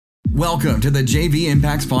Welcome to the JV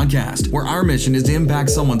Impacts Podcast, where our mission is to impact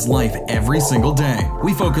someone's life every single day.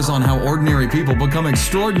 We focus on how ordinary people become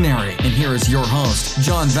extraordinary. And here is your host,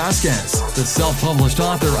 John Vasquez, the self-published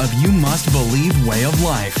author of You Must Believe Way of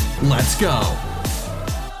Life. Let's go.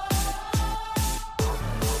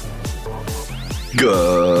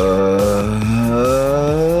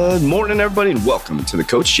 Good morning, everybody, and welcome to the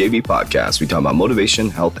Coach JV Podcast. We talk about motivation,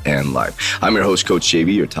 health, and life. I'm your host, Coach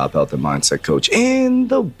JV, your top health and mindset coach in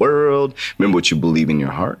the world. Remember, what you believe in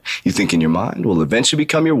your heart, you think in your mind, will eventually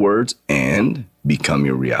become your words and become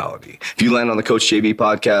your reality. If you land on the Coach JV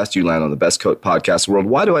Podcast, you land on the best podcast in the world.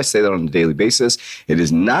 Why do I say that on a daily basis? It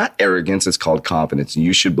is not arrogance. It's called confidence.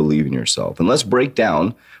 You should believe in yourself. And let's break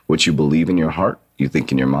down what you believe in your heart, you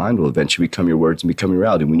think in your mind, will eventually become your words and become your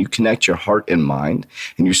reality. When you connect your heart and mind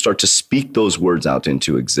and you start to speak those words out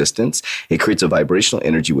into existence, it creates a vibrational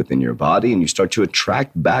energy within your body, and you start to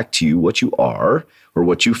attract back to you what you are or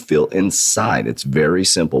what you feel inside. It's very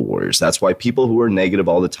simple, warriors. That's why people who are negative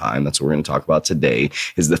all the time, that's what we're going to talk about today,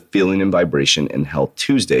 is the Feeling and Vibration and Health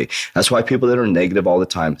Tuesday. That's why people that are negative all the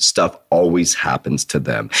time, stuff always happens to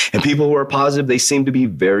them. And people who are positive, they seem to be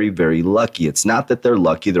very, very lucky. It's not that they're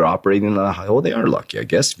lucky. They're operating on a high, well, they are lucky, I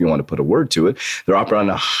guess, if you want to put a word to it. They're operating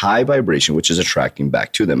on a high vibration, which is attracting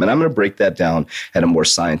back to them. And I'm going to break that down at a more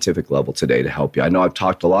scientific level today to help you. I know I've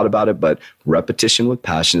talked a lot about it, but repetition with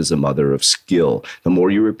passion is the mother of skill. The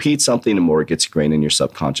more you repeat something, the more it gets ingrained in your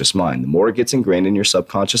subconscious mind. The more it gets ingrained in your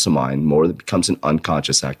subconscious mind, the more it becomes an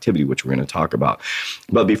unconscious activity, which we're going to talk about.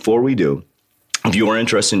 But before we do, if you are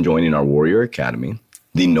interested in joining our Warrior Academy,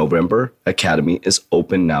 the November Academy is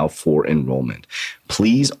open now for enrollment.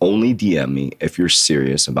 Please only DM me if you're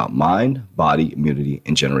serious about mind, body, immunity,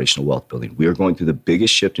 and generational wealth building. We are going through the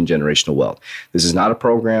biggest shift in generational wealth. This is not a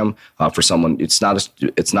program for someone. It's not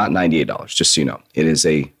 $98, just so you know. It is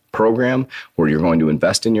a program where you're going to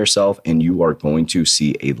invest in yourself and you are going to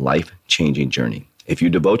see a life-changing journey. If you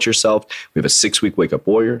devote yourself, we have a 6-week Wake Up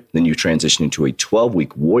Warrior, then you transition into a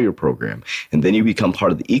 12-week Warrior program, and then you become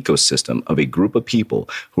part of the ecosystem of a group of people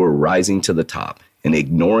who are rising to the top and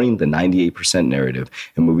ignoring the 98% narrative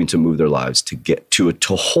and move their lives to get to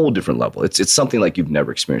a whole different level. It's something like you've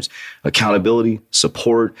never experienced. Accountability,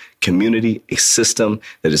 support, community, a system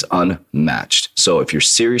that is unmatched. So if you're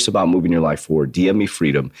serious about moving your life forward, DM me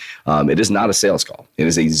Freedom. It is not a sales call. It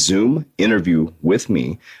is a Zoom interview with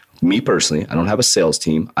me. Me personally, I don't have a sales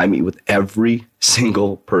team. I meet with every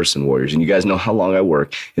single person, warriors. And you guys know how long I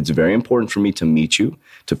work. It's very important for me to meet you,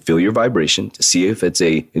 to feel your vibration, to see if it's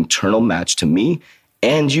a internal match to me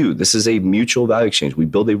and you. This is a mutual value exchange. We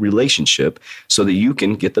build a relationship so that you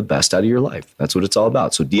can get the best out of your life. That's what it's all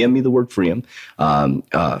about. So DM me the word freedom,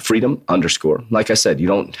 freedom _. Like I said, you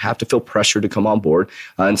don't have to feel pressure to come on board.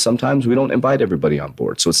 And sometimes we don't invite everybody on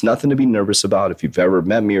board. So it's nothing to be nervous about. If you've ever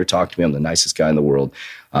met me or talked to me, I'm the nicest guy in the world.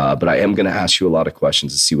 But I am going to ask you a lot of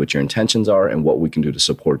questions to see what your intentions are and what we can do to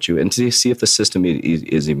support you and to see if the system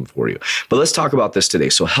is even for you. But let's talk about this today.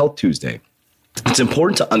 So Health Tuesday. It's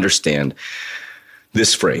important to understand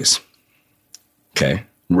this phrase, okay?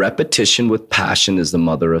 Repetition with passion is the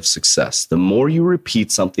mother of success. The more you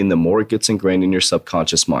repeat something, the more it gets ingrained in your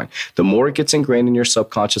subconscious mind. The more it gets ingrained in your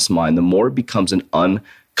subconscious mind, the more it becomes an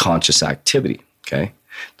unconscious activity, okay?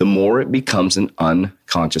 The more it becomes an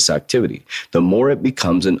unconscious activity. The more it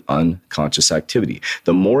becomes an unconscious activity.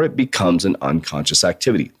 The more it becomes an unconscious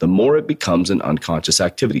activity. The more it becomes an unconscious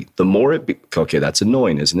activity. The more okay, that's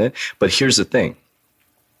annoying, isn't it? But here's the thing.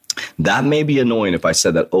 That may be annoying if I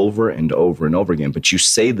said that over and over and over again, but you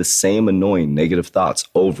say the same annoying negative thoughts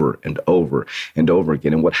over and over and over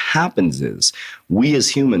again. And what happens is we as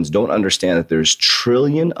humans don't understand that there's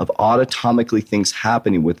trillion of autotomically things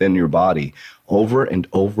happening within your body over and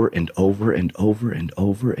over and over and over and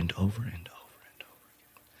over and over and over and over.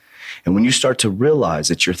 And when you start to realize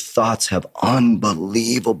that your thoughts have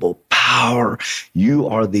unbelievable power, you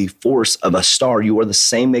are the force of a star. You are the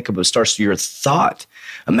same makeup of a star. So your thought,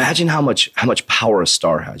 imagine how much power a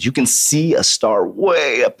star has. You can see a star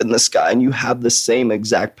way up in the sky and you have the same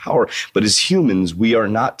exact power. But as humans, we are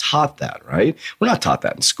not taught that, right? We're not taught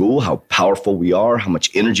that in school, how powerful we are, how much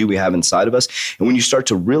energy we have inside of us. And when you start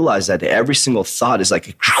to realize that every single thought is like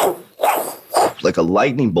a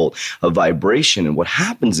lightning bolt of vibration. And what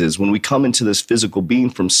happens is when we come into this physical being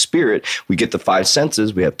from spirit, we get the 5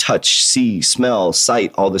 senses. We have touch, see, smell,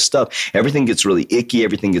 sight, all this stuff. Everything gets really icky.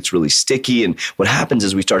 Everything gets really sticky. And what happens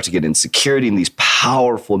is we start to get insecurity and these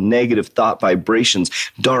powerful negative thought vibrations,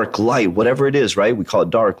 dark light, whatever it is, right? We call it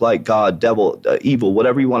dark light, God, devil, evil,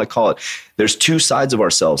 whatever you want to call it. There's 2 sides of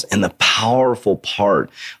ourselves. And the powerful part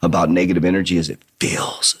about negative energy is it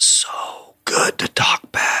feels so good to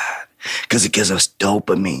talk bad. because it gives us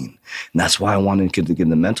dopamine. And that's why I wanted to get in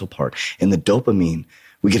the mental part. And the dopamine,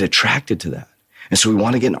 we get attracted to that. And so we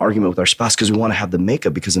want to get in an argument with our spouse because we want to have the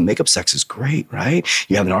makeup, because the makeup sex is great, right?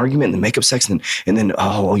 You have an argument in the makeup sex and then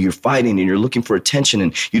you're fighting and you're looking for attention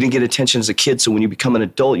and you didn't get attention as a kid. So when you become an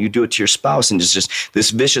adult, you do it to your spouse, and it's just this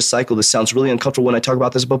vicious cycle. This sounds really uncomfortable when I talk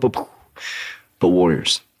about this, but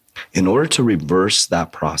warriors, in order to reverse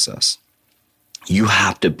that process, you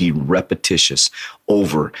have to be repetitious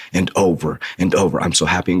over and over and over. I'm so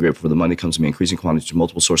happy and grateful for the money comes to me, increasing quantities to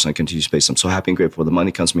multiple sources and continuous space. I'm so happy and grateful for the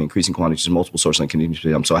money comes to me, increasing quantities to multiple sources and continuous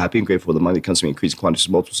space. I'm so happy and grateful for the money comes to me, increasing quantities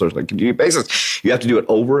to multiple sources on a continuous basis. You have to do it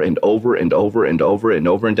over and over and over and over and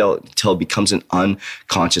over until it becomes an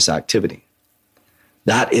unconscious activity.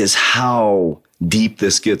 That is how deep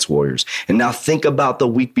this gets, warriors. And now think about the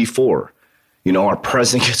week before. You know, our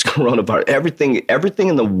president gets coronavirus. Everything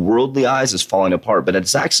in the worldly eyes is falling apart, but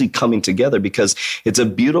it's actually coming together because it's a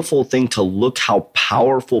beautiful thing to look how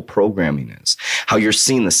powerful programming is. How you're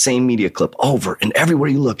seeing the same media clip over and everywhere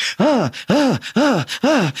you look. That's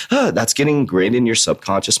getting ingrained in your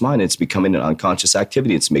subconscious mind. It's becoming an unconscious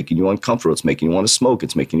activity. It's making you uncomfortable. It's making you want to smoke.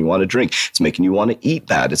 It's making you want to drink. It's making you want to eat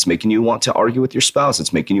bad. It's making you want to argue with your spouse.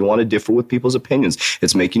 It's making you want to differ with people's opinions.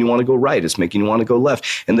 It's making you want to go right. It's making you want to go left.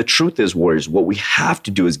 And the truth is, warriors, what we have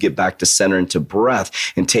to do is get back to center and to breath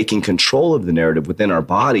and taking control of the narrative within our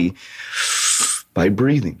body by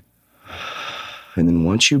breathing. And then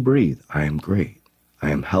once you breathe, I am great. I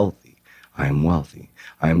am healthy. I am wealthy.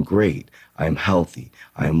 I am great. I am healthy.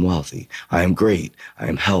 I am wealthy. I am great. I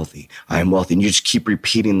am healthy. I am wealthy. And you just keep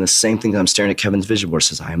repeating the same thing. I'm staring at Kevin's vision board. It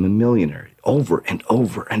says, I am a millionaire, over and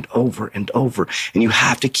over and over and over. And you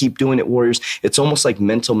have to keep doing it, warriors. It's almost like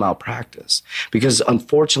mental malpractice, because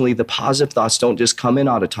unfortunately, the positive thoughts don't just come in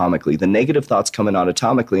automatically. The negative thoughts come in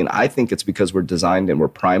automatically. And I think it's because we're designed and we're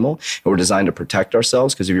primal and we're designed to protect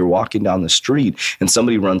ourselves. Because if you're walking down the street and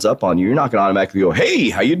somebody runs up on you, you're not going to automatically go, hey,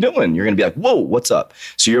 how you doing? You're going to be like, whoa, what's up?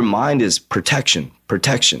 So your mind is protection,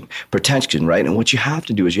 right? And what you have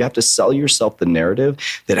to do is you have to sell yourself the narrative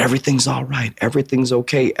that everything's all right, everything's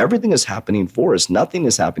okay, everything is happening for us, nothing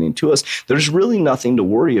is happening to us. There's really nothing to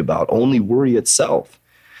worry about, only worry itself.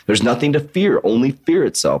 There's nothing to fear, only fear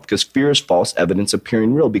itself, because fear is false evidence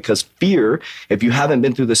appearing real. Because fear, if you haven't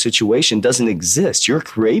been through the situation, doesn't exist. You're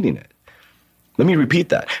creating it. Let me repeat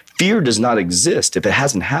that. Fear does not exist. If it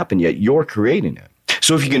hasn't happened yet, you're creating it.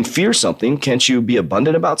 So if you can fear something, can't you be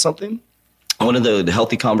abundant about something? One of the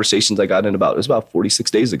healthy conversations I got in about, it was about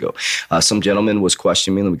 46 days ago. Some gentleman was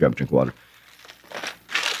questioning me. Let me grab a drink of water.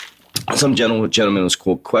 Some gentleman was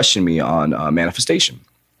questioning me on manifestation.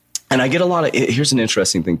 And I get a lot of, here's an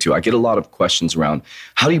interesting thing too. I get a lot of questions around,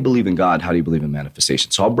 how do you believe in God? How do you believe in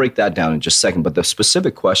manifestation? So I'll break that down in just a second. But the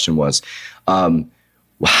specific question was, well,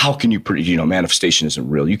 how can you, manifestation isn't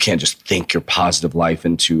real. You can't just think your positive life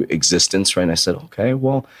into existence, right? And I said, okay,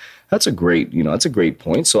 well, that's a great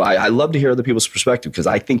point. So I love to hear other people's perspective, because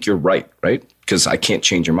I think you're right? Because I can't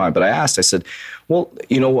change your mind. But I said, well,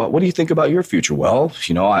 what do you think about your future? Well,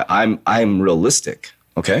 I'm realistic.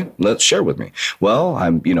 Okay, let's share with me. Well,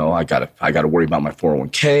 I gotta worry about my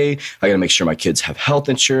 401k. I gotta make sure my kids have health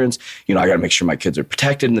insurance. I gotta make sure my kids are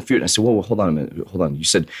protected in the future. And I said, well, hold on a minute. Hold on. You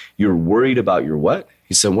said you're worried about your what?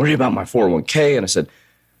 He said, worried about my 401k. And I said,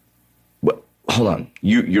 well, hold on.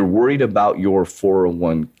 You're worried about your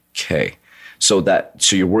 401k. So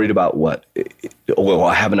you're worried about what? Well,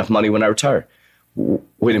 I have enough money when I retire.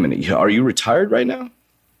 Wait a minute. Are you retired right now?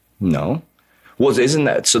 No. Well,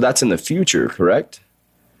 so that's in the future, correct?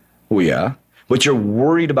 Well, yeah. But you're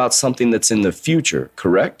worried about something that's in the future,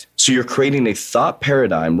 correct? So you're creating a thought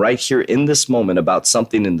paradigm right here in this moment about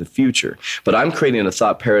something in the future. But I'm creating a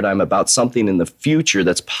thought paradigm about something in the future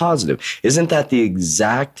that's positive. Isn't that the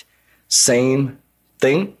exact same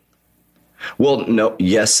thing? Well, no,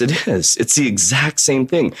 yes, it is. It's the exact same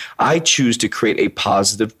thing. I choose to create a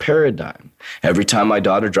positive paradigm. Every time my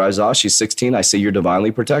daughter drives off, she's 16, I say, you're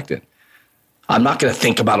divinely protected. I'm not going to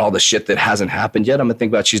think about all the shit that hasn't happened yet. I'm going to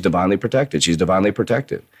think about she's divinely protected. She's divinely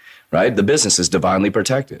protected, right? The business is divinely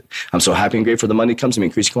protected. I'm so happy and grateful the money comes to me,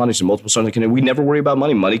 increasing quantities and multiple sources. We never worry about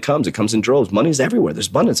money. Money comes. It comes in droves. Money is everywhere. There's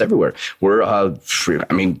abundance everywhere. We don't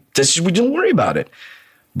worry about it.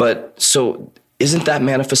 But so isn't that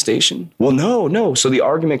manifestation? Well, no. So the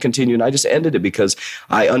argument continued, and I just ended it because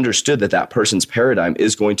I understood that person's paradigm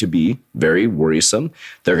is going to be very worrisome.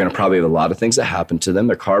 They're going to probably have a lot of things that happen to them.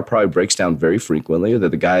 Their car probably breaks down very frequently. They're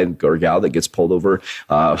the guy or gal that gets pulled over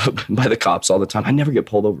by the cops all the time. I never get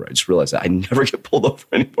pulled over. I just realized that. I never get pulled over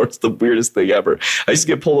anymore. It's the weirdest thing ever. I used to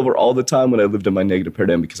get pulled over all the time when I lived in my negative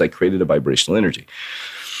paradigm because I created a vibrational energy.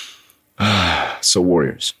 So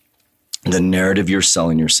warriors, the narrative you're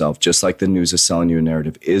selling yourself, just like the news is selling you a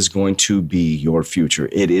narrative, is going to be your future.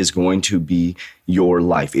 It is going to be your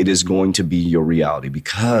life. It is going to be your reality,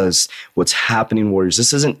 because what's happening, warriors,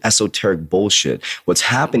 this isn't esoteric bullshit. What's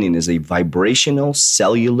happening is a vibrational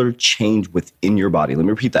cellular change within your body. Let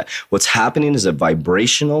me repeat that. What's happening is a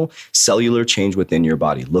vibrational cellular change within your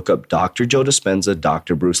body. Look up Dr. Joe Dispenza,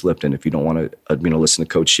 Dr. Bruce Lipton, if you don't want to listen to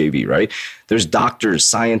Coach JV, right? There's doctors,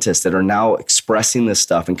 scientists that are now expressing this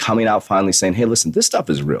stuff and coming out finally saying, hey, listen, this stuff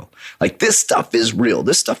is real. Like, this stuff is real.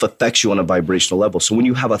 This stuff affects you on a vibrational level. So when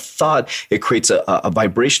you have a thought, it creates a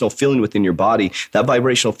vibrational feeling within your body. That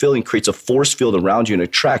vibrational feeling creates a force field around you and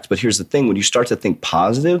attracts. But here's the thing, when you start to think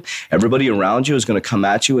positive, everybody around you is going to come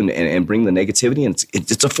at you and bring the negativity. And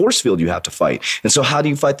it's a force field you have to fight. And so how do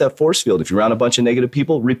you fight that force field? If you're around a bunch of negative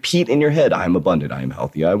people, repeat in your head, I am abundant, I am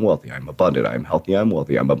healthy, I am wealthy, I am abundant, I am healthy, I am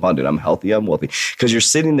wealthy, I'm abundant, I'm healthy, I'm wealthy. Because you're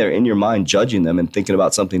sitting there in your mind judging them and thinking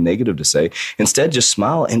about something negative to say. Instead, just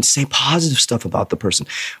smile and say positive stuff about the person.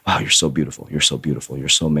 Wow, you're so beautiful. You're so beautiful. You're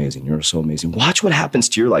so amazing. You're so amazing. Watch what happens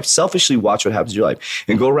to your life. Selfishly watch what happens to your life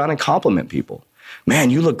and go around and compliment people. Man,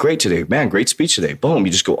 you look great today. Man, great speech today. Boom.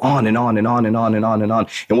 You just go on and on and on and on and on and on.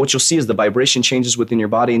 And what you'll see is the vibration changes within your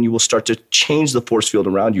body, and you will start to change the force field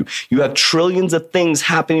around you. You have trillions of things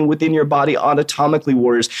happening within your body anatomically,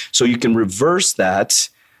 warriors. So you can reverse that.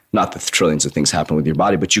 Not that trillions of things happen with your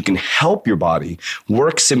body, but you can help your body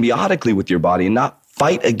work symbiotically with your body and not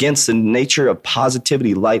fight against the nature of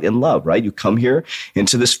positivity, light, and love, right? You come here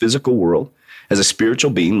into this physical world as a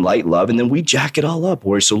spiritual being, light, love, and then we jack it all up,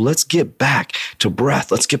 warriors. So let's get back to breath.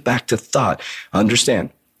 Let's get back to thought. Understand,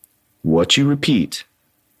 what you repeat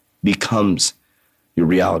becomes your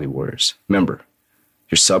reality, warriors. Remember,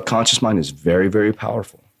 your subconscious mind is very, very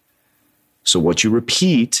powerful. So what you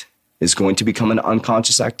repeat is going to become an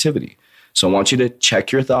unconscious activity. So I want you to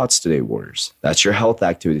check your thoughts today, warriors. That's your health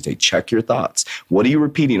activity today. Check your thoughts. What are you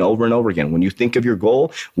repeating over and over again? When you think of your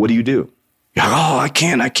goal, what do? You're like, oh, I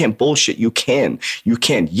can't. Bullshit. You can.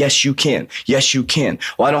 Yes, you can. Yes, you can.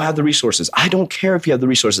 Well, I don't have the resources. I don't care if you have the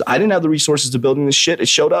resources. I didn't have the resources to building this shit. It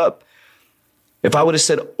showed up. If I would have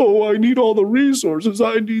said, oh, I need all the resources,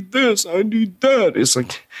 I need this, I need that, it's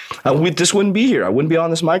like, this wouldn't be here. I wouldn't be on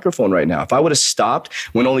this microphone right now. If I would have stopped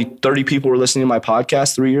when only 30 people were listening to my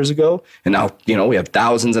podcast 3 years ago, and now, we have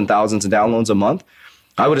thousands and thousands of downloads a month,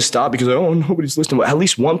 I would have stopped because, nobody's listening. Well, at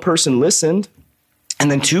least one person listened, and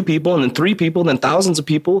then 2 people, and then 3 people, then thousands of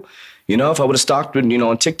people. If I would have stopped,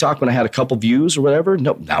 on TikTok when I had a couple views or whatever,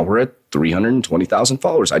 no, now we're at 320,000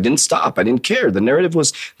 followers. I didn't stop. I didn't care. The narrative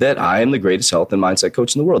was that I am the greatest health and mindset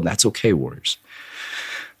coach in the world. And that's okay, warriors.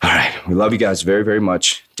 All right. We love you guys very, very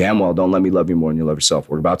much. Damn well, don't let me love you more than you love yourself.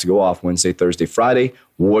 We're about to go off Wednesday, Thursday, Friday.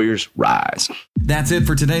 Warriors rise. That's it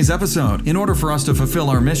for today's episode. In order for us to fulfill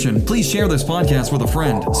our mission, please share this podcast with a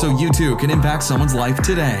friend so you too can impact someone's life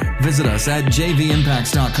today. Visit us at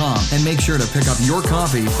jvimpacts.com and make sure to pick up your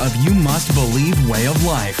copy of You Must Believe Way of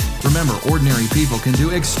Life. Remember, ordinary people can do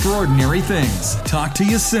extraordinary things. Talk to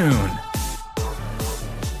you soon.